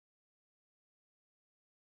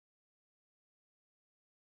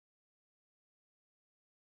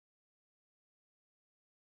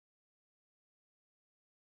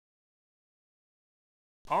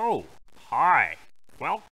Oh, hi.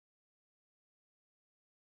 Well,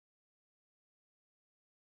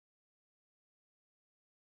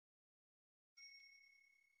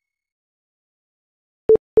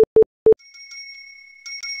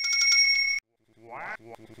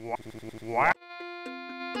 what?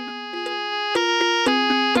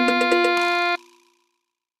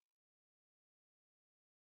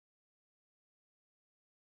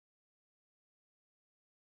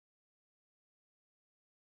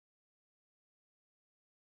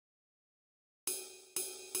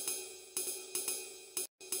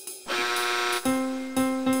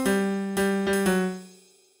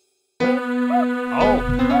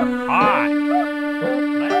 Oh, hi.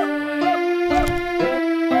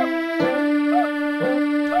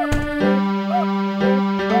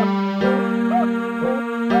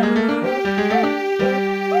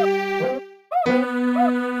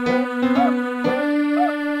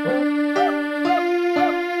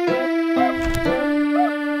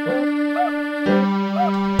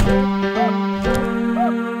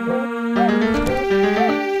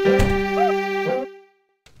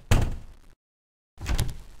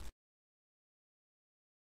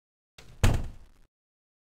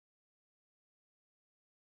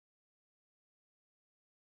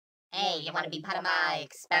 Hey, you want to be part of my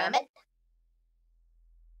experiment?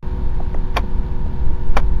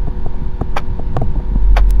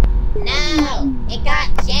 No, it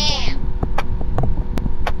got jammed.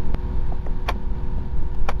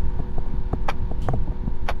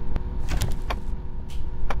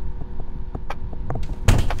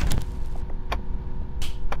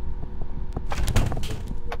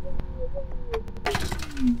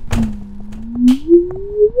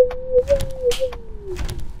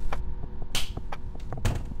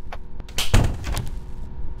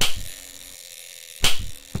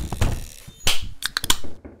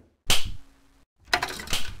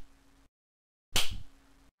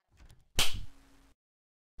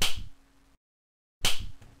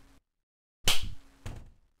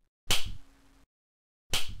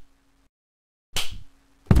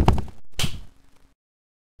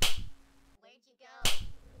 Where'd you go?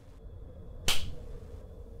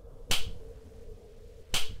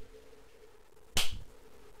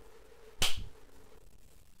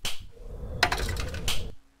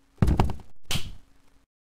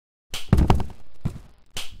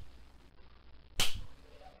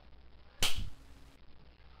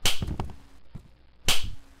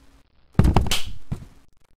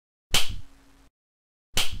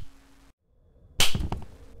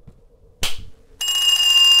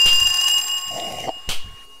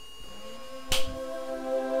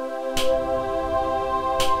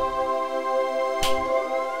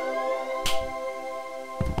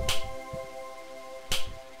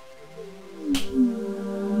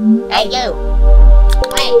 Hey, you!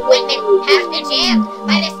 My equipment has been jammed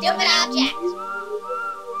by this stupid object!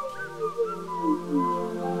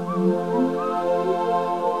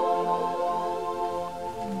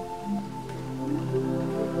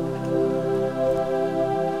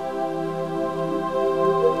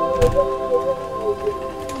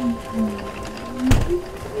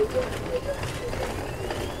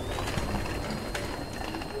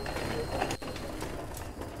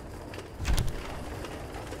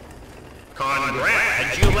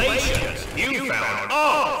 Congratulations! You found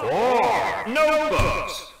all 4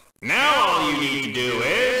 notebooks! Now all you need to do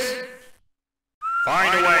is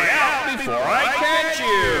find a way out before I catch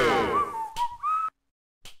you!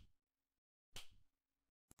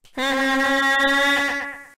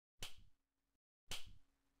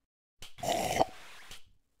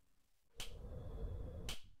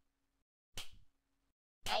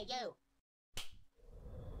 Hey, you!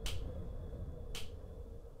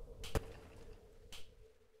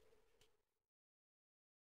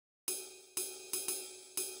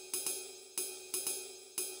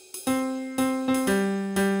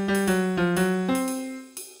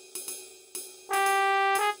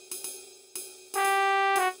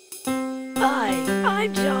 Hi,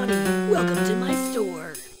 I'm Johnny. Welcome to my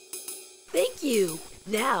store. Thank you.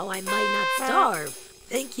 Now I might not starve.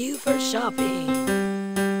 Thank you for shopping.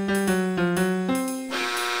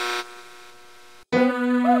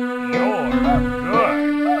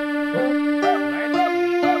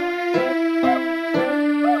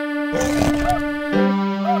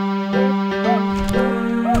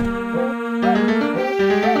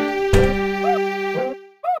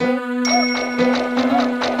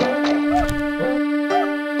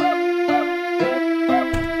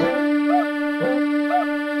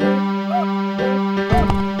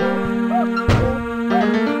 You're good.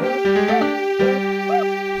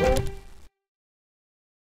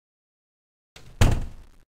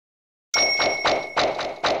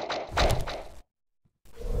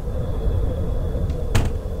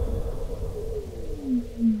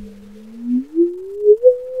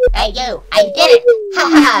 Hey, you! I did it! Ha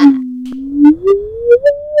ha!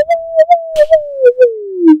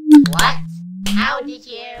 What? How did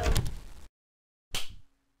you?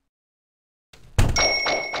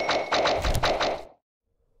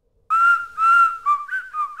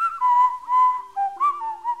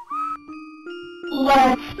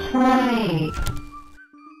 Let's play.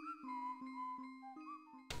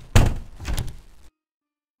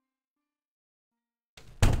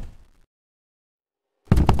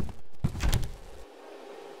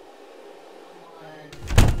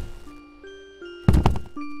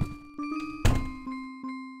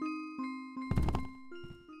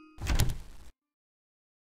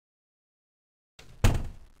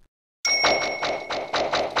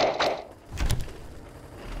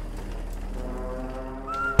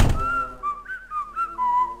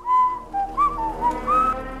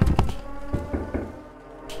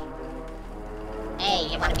 Hey,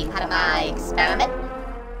 you wanna be part of my experiment?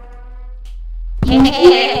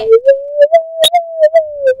 Yeah.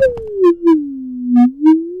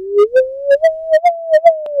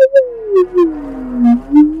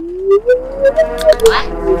 What?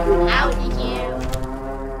 How did you?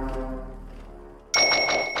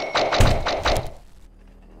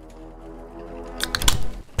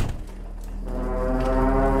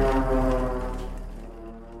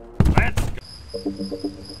 Let's go.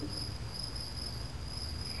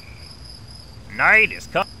 Night is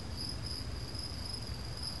coming.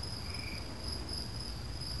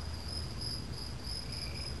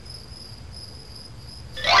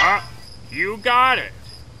 You got it.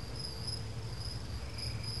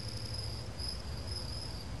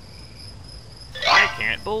 I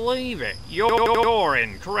can't believe it. You're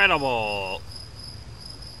incredible.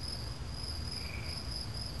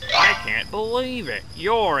 I can't believe it.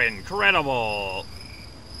 You're incredible.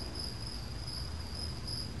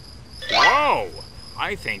 Whoa!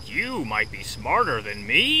 I think you might be smarter than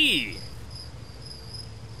me.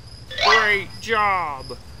 Great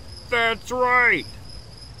job. That's right.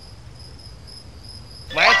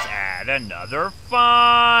 Let's add another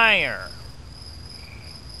fire.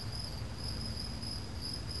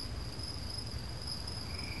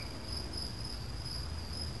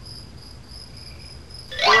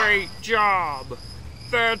 Great job.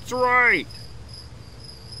 That's right.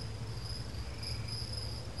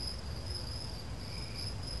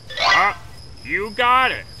 You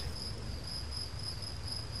got it.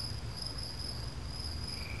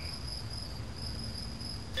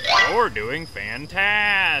 You're doing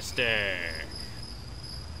fantastic.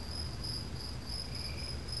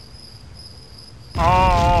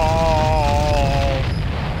 Oh!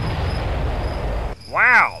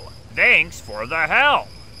 Wow, thanks for the help.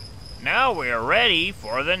 Now we're ready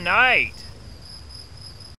for the night.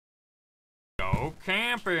 Go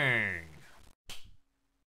camping.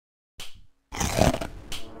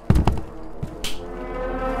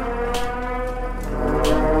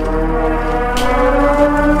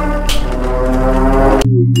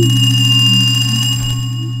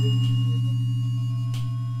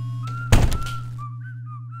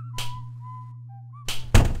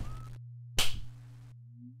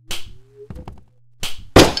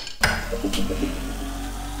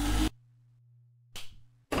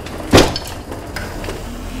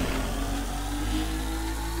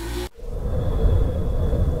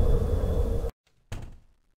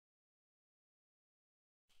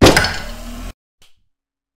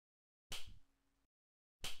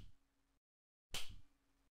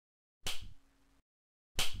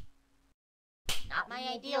 Not my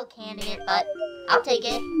ideal candidate, but I'll take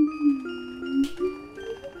it.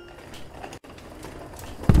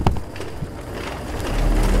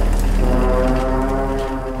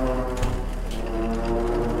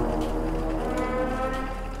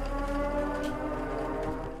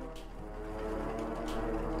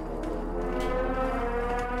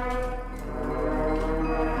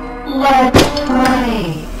 Let's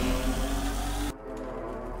play.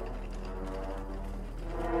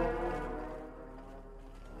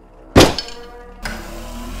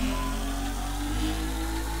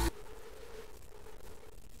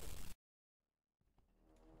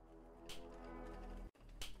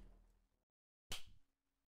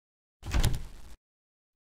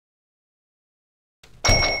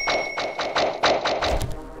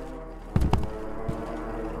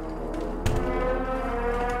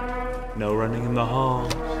 No running in the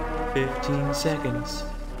halls. 15 seconds.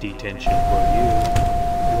 Detention for you.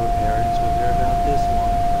 Your parents will hear about this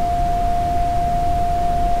one.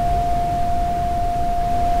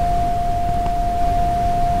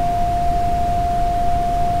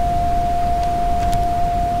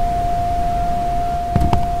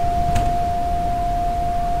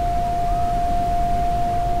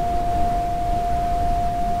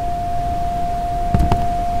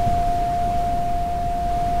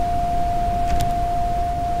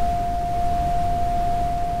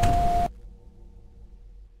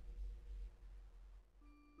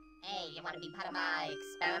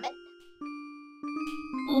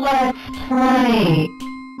 right.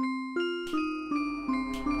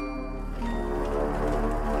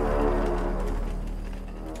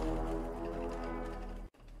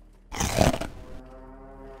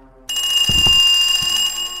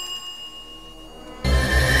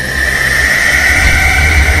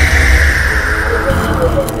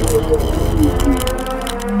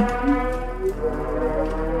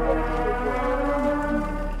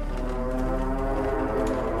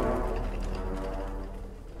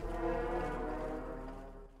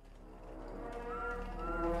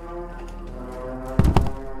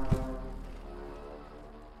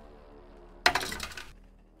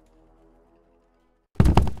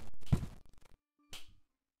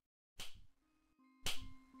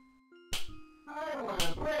 I don't want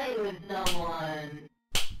to play with no one.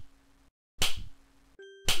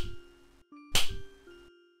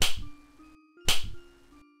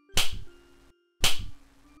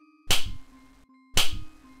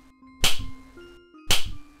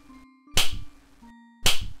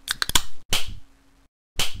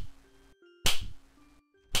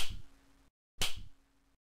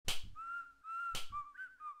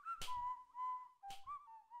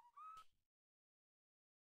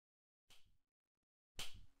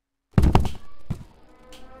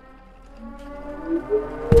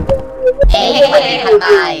 Hey, want to have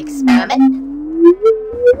my experiment?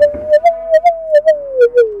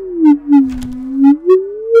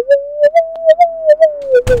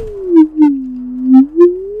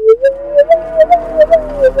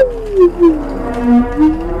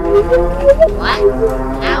 What?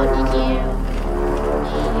 How did you...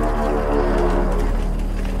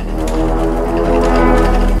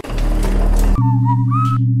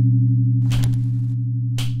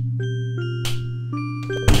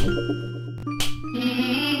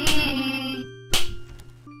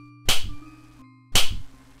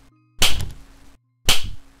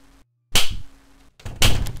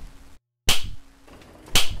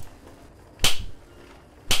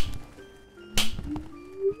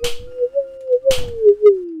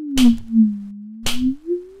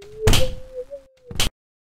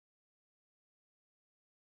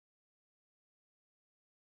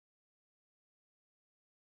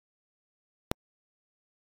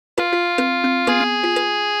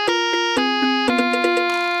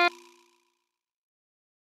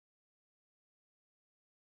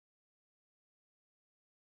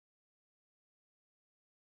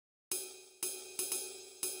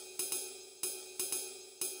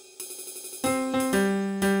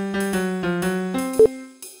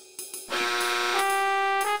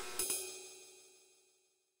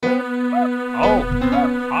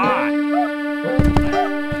 Oh, hi.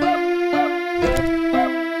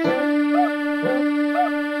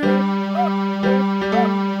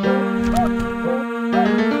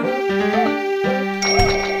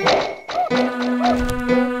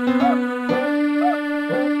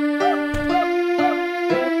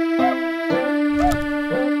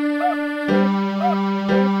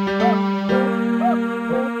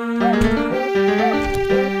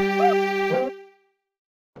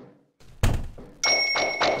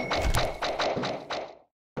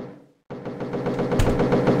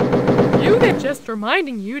 Just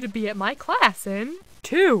reminding you to be at my class in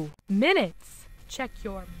 2 minutes. Check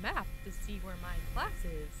your map to see where my class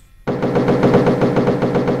is.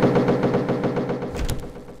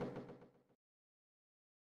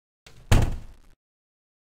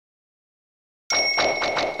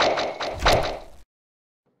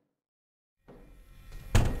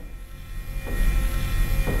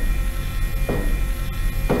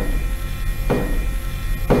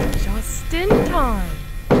 Just in time.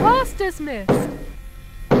 Class dismissed.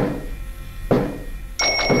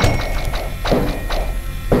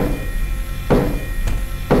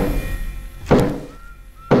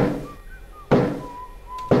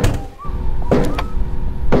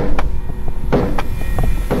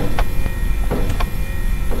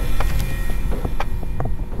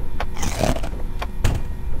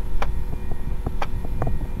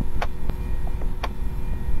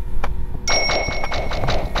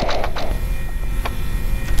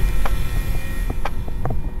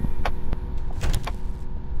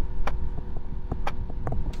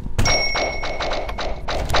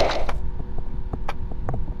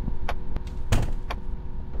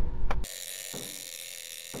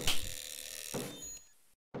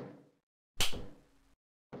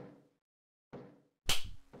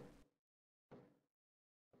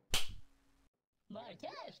 My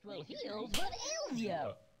test will heal what ails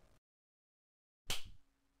you.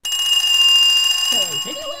 Does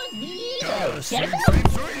anyone need a checkup?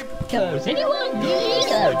 Does anyone need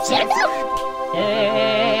a checkup? Egg.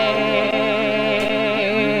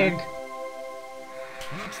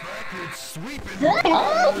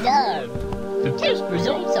 All done. The test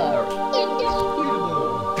results are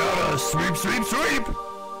indisputable. Gotta sweep, sweep, sweep!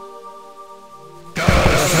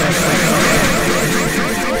 Does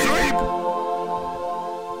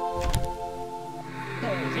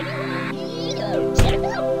anyone need a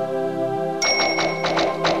checkup?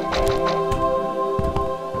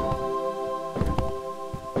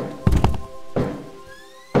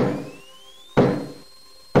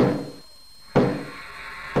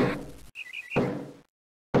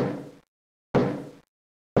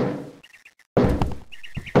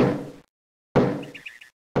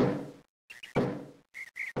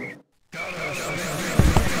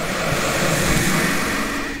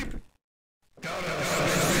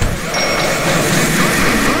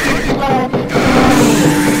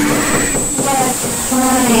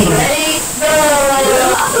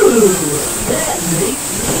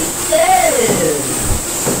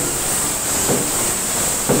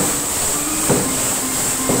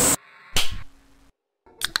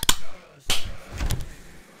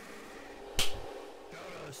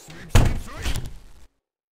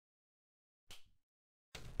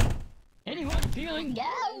 Anyone feeling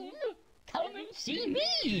down? Come and see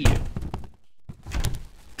me!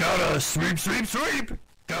 Gotta sweep, sweep, sweep!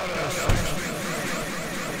 Gotta sweep, sweep,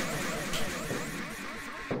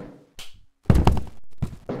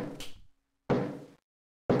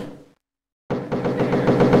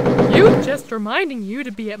 You just reminding you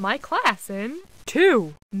to be at my class in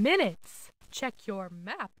 2 minutes. Check your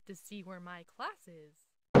map to see where my class is.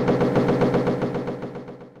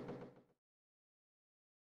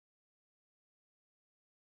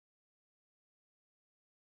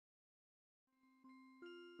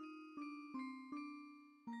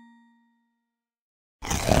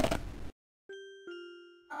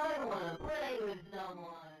 I don't wanna play with someone.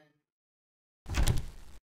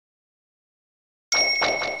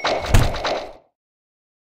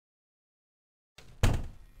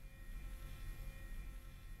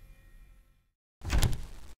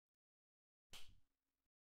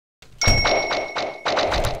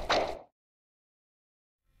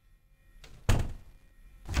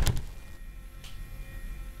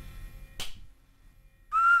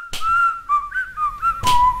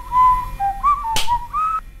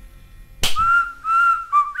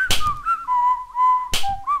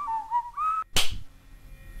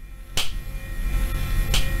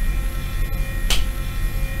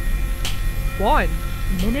 One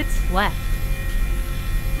minute left.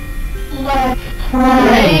 Let's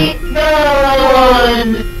play. Go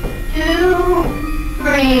 1, 2,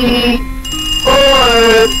 3,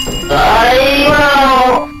 4, 5.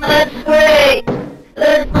 Wow, that's great.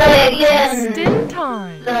 Let's play again. Stin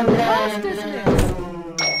time. Class dismissed.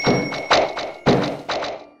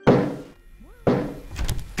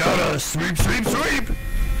 gotta sweep, sweep, sweep!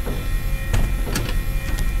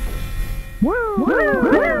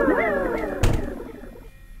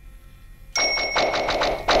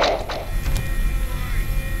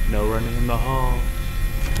 No running in the hall.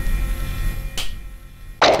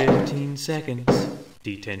 15 seconds.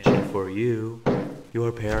 Detention for you.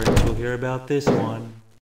 Your parents will hear about this one.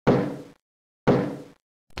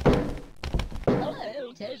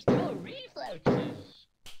 Hello, test your reflexes.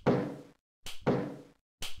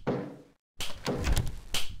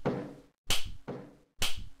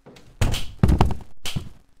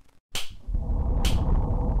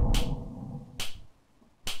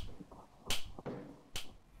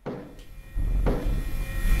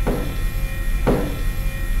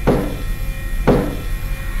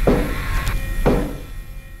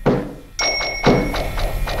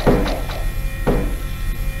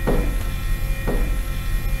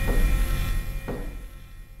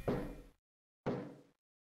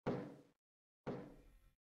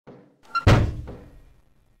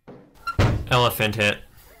 Elephant hit.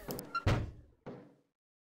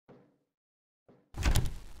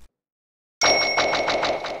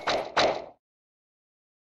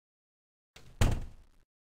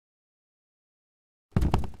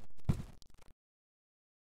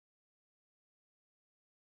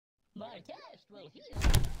 My test will heal.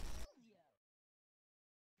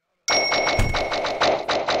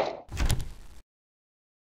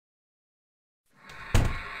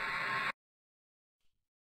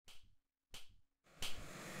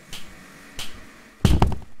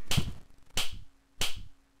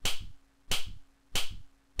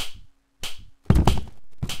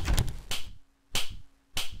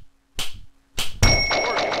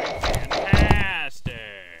 Fantastic!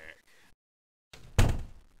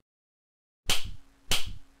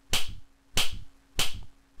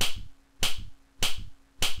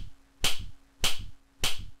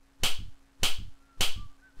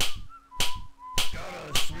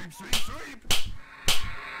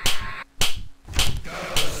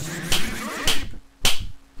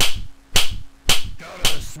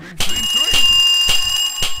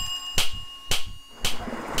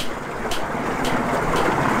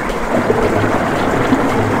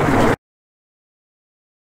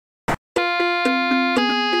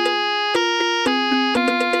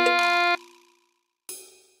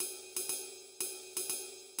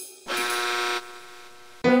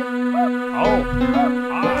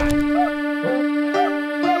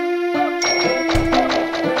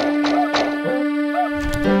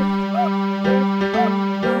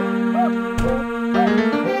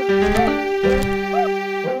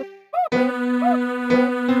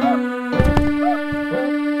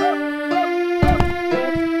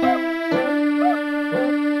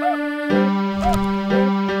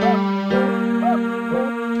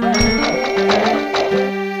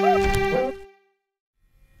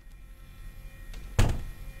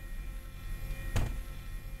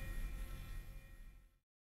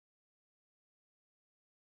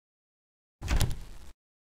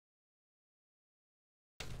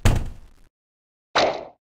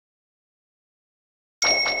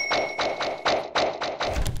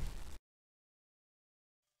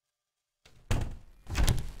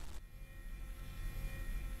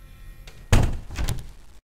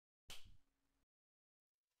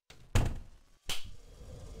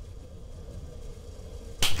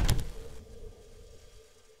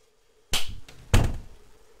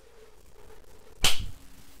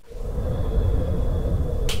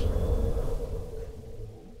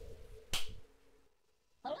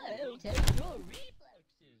 Hello, test your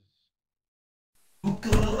reflexes.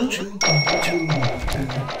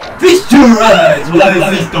 Feast your eyes while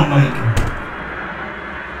I feast on my king.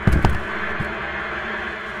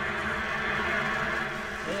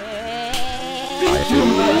 Feast your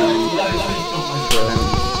eyes while I feast on my friend.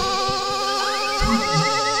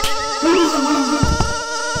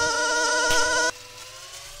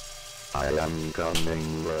 I am coming,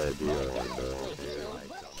 ready or not.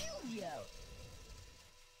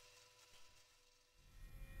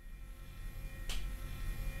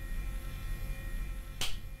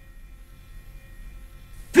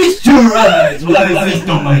 Feast your eyes while I feast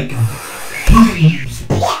on my king. Please.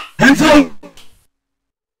 Hands up!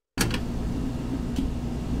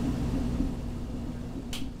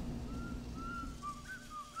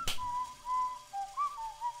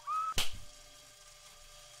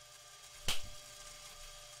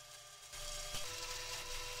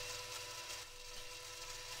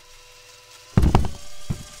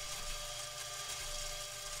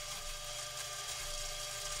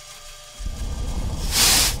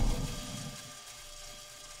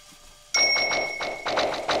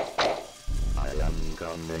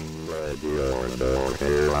 Coming, ready or not,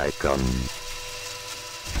 here I come.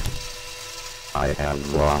 I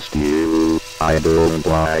have lost you, I don't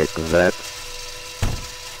like that.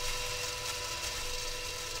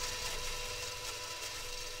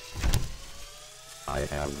 I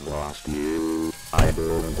have lost you, I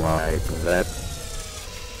don't like that.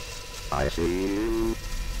 I see you,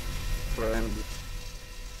 friend.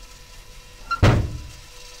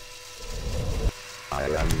 I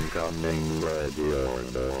am coming, ready or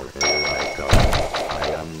not, here I come. I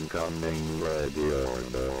am coming, ready or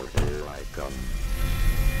not, here I come.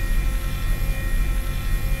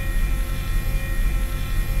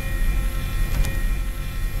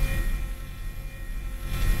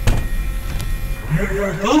 Prepare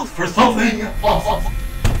your health for something awesome.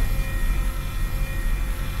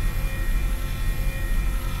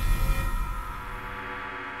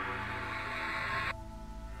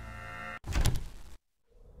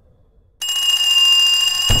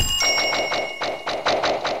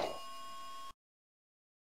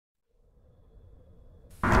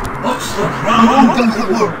 What's the crown doesn't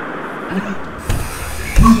work?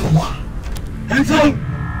 Hands up!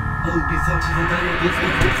 Oh, be such a better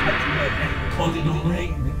difference causing no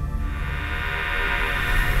rain.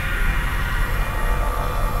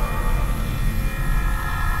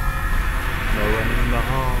 No running in the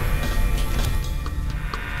hall.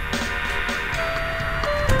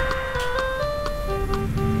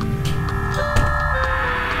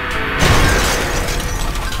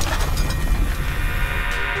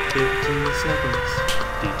 Seconds.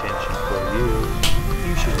 Detention for you.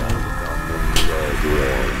 You should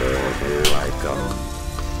Here I come.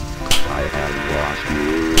 I have lost you.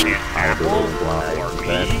 I don't like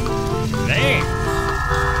that. Thanks.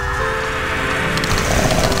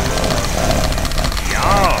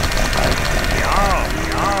 Yo.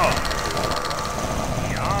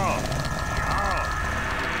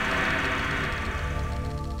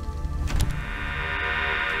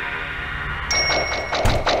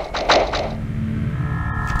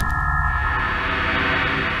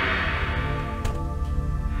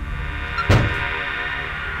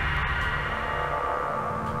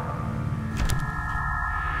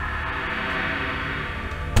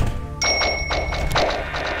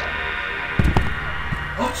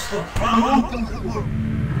 What's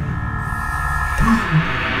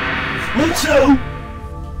up?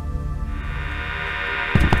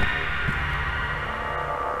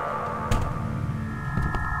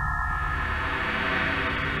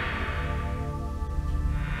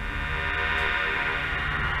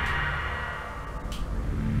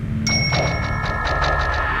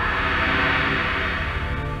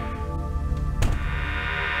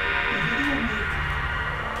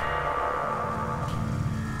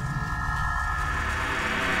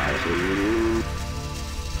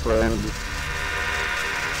 Friend,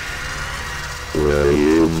 will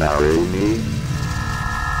you marry me?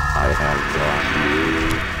 I have lost you.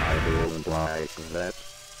 I don't like that.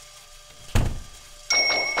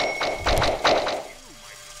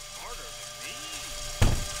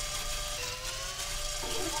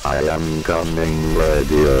 I am coming,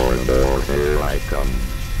 ready or no, here I come.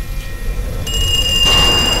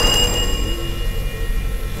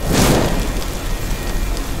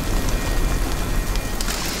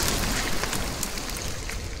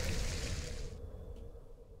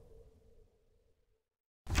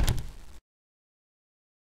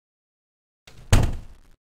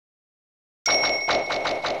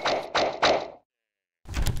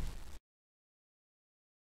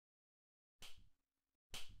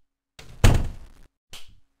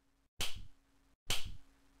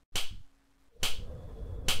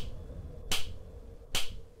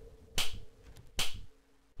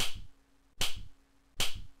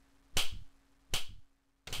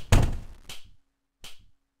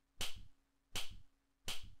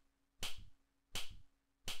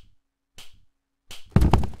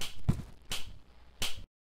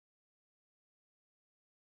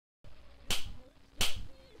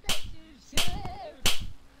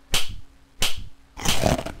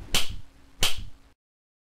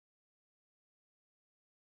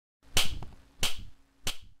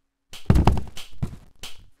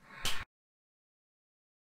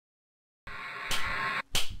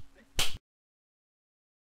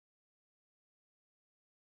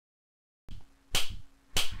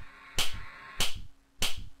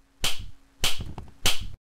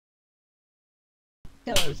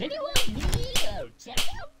 Does anyone need a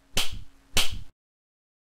checkup?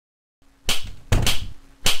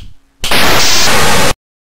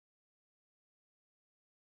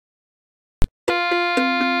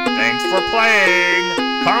 Thanks for playing.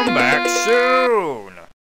 Come back soon.